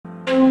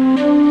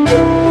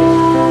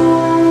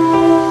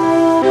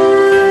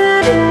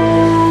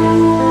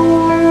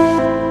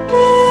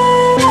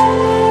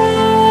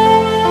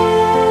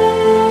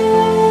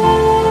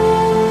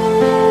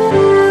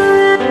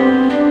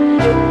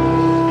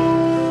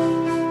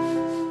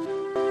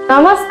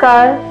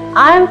Namaskar,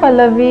 I am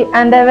Pallavi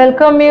and I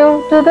welcome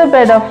you to the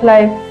Bread of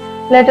Life.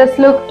 Let us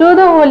look to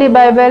the Holy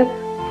Bible,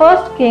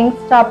 1 Kings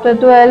chapter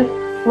 12,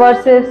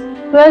 verses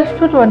 12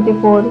 to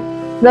 24.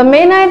 The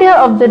main idea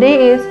of the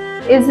day is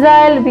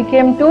Israel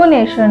became two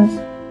nations.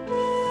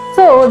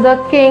 So the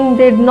king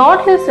did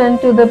not listen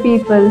to the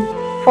people,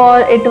 for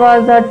it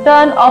was a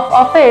turn of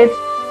affairs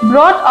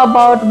brought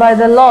about by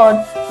the Lord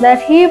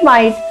that he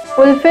might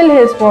fulfill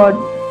his word,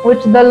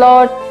 which the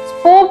Lord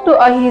spoke to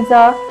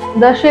Ahijah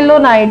the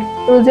Shilonite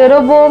to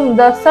Jeroboam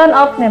the son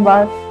of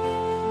Nebat.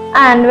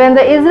 And when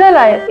the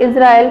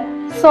Israel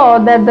saw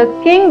that the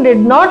king did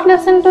not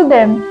listen to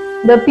them,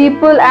 the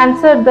people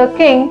answered the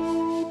king,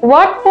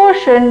 "What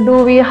portion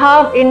do we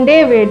have in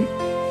David?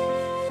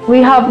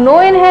 We have no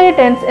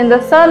inheritance in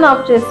the son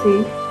of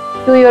Jesse.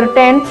 To your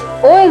tents,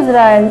 O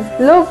Israel,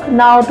 look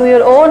now to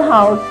your own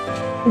house,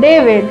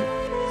 David."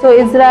 So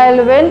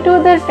Israel went to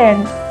their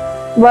tents.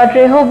 But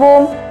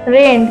Rehoboam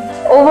reigned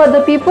over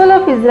the people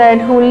of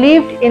Israel who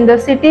lived in the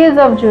cities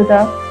of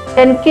Judah.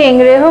 Then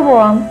King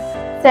Rehoboam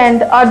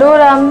sent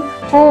Adoniram,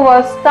 who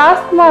was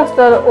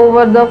taskmaster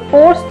over the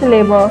forced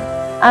labor,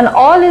 and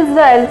all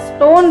Israel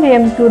stoned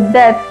him to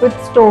death with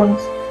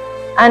stones.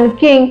 And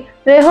King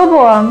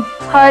Rehoboam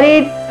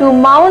hurried to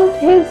mount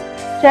his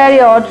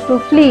chariot to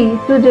flee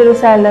to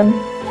Jerusalem.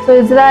 So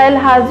Israel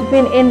has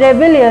been in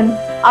rebellion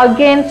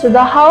against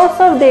the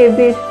house of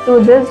David to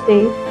this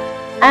day.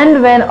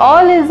 And when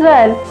all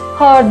Israel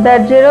heard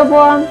that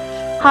Jeroboam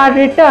had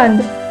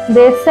returned,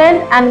 they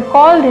sent and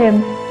called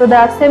him to the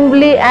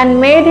assembly and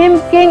made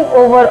him king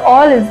over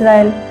all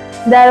Israel.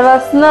 There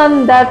was none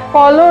that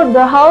followed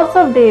the house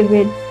of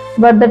David,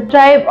 but the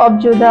tribe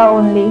of Judah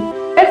only.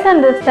 Let's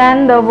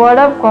understand the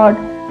word of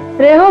God.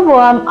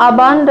 Rehoboam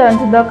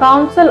abandoned the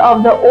counsel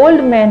of the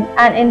old men,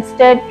 and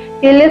instead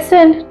he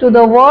listened to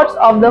the words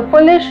of the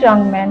foolish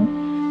young men.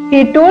 He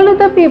told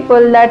the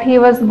people that he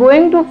was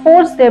going to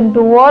force them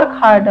to work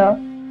harder.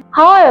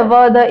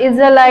 However, the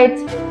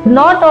Israelites did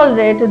not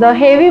tolerate the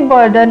heavy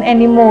burden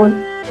anymore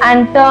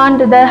and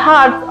turned their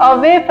hearts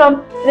away from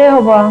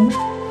Rehoboam.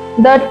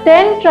 The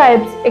 10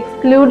 tribes,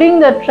 excluding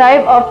the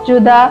tribe of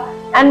Judah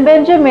and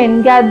Benjamin,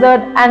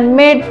 gathered and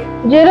made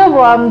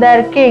Jeroboam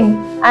their king,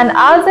 and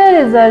as a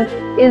result,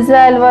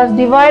 Israel was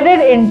divided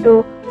into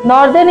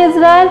northern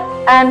Israel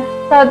and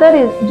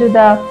southern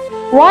Judah.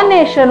 One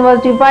nation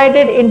was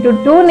divided into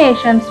two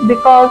nations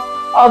because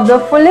of the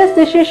foolish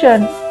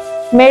decision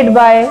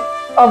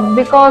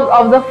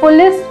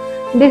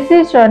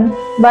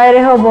by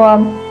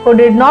Rehoboam, who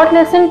did not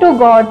listen to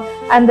God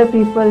and the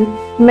people.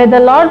 May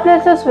the Lord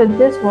bless us with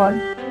this word.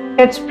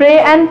 Let's pray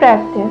and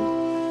practice.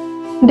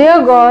 Dear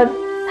God,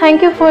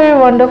 thank you for your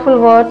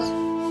wonderful words.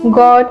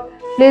 God,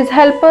 please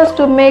help us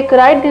to make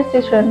right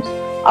decisions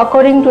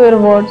according to your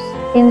words.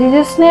 In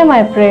Jesus' name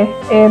I pray.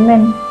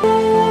 Amen.